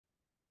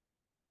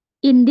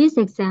In this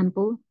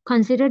example,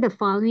 consider the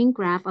following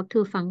graph of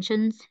two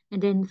functions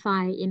and then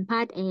find in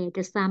part A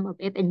the sum of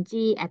f and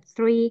g at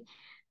 3,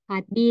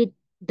 part B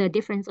the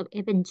difference of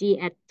f and g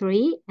at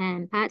 3,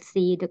 and part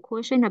C the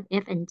quotient of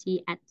f and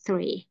g at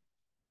 3.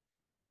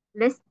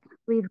 Let's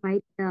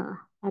rewrite the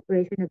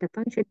operation of the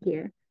function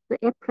here. So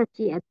f plus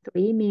g at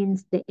 3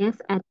 means the f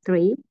at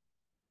 3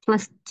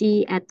 plus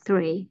g at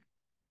 3.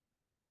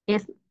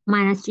 F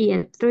minus g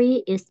at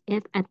 3 is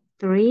f at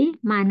 3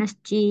 minus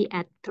g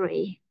at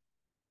 3.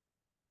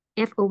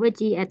 F over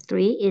g at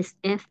 3 is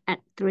f at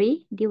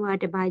 3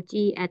 divided by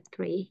g at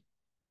 3.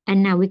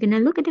 And now we're going to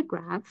look at the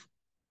graph.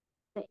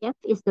 The f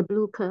is the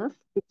blue curve.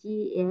 The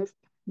g is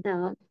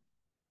the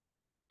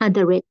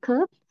red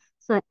curve.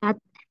 So at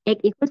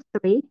x equals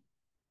 3,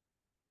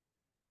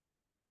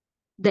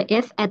 the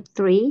f at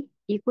 3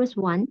 equals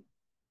 1.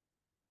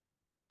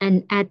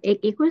 And at x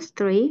equals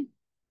 3,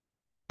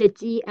 the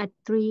g at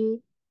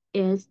 3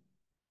 is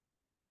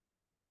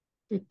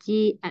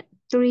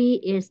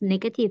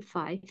negative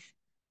 5.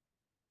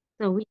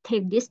 So we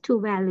take these two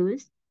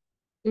values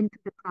into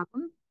the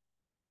problem.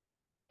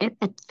 F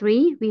at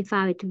 3, we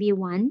found it to be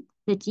 1.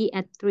 The g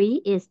at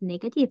 3 is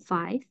negative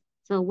 5.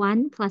 So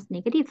 1 plus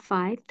negative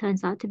 5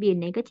 turns out to be a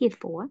negative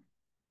 4.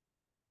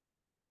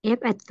 F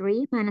at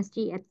 3 minus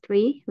g at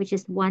 3, which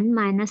is 1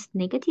 minus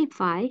negative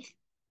 5,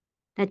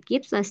 that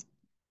gives us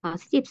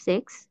positive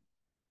 6.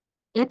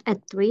 F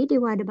at 3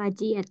 divided by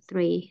g at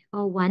 3,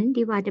 or 1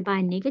 divided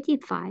by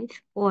negative 5,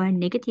 or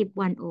negative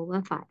 1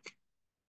 over 5.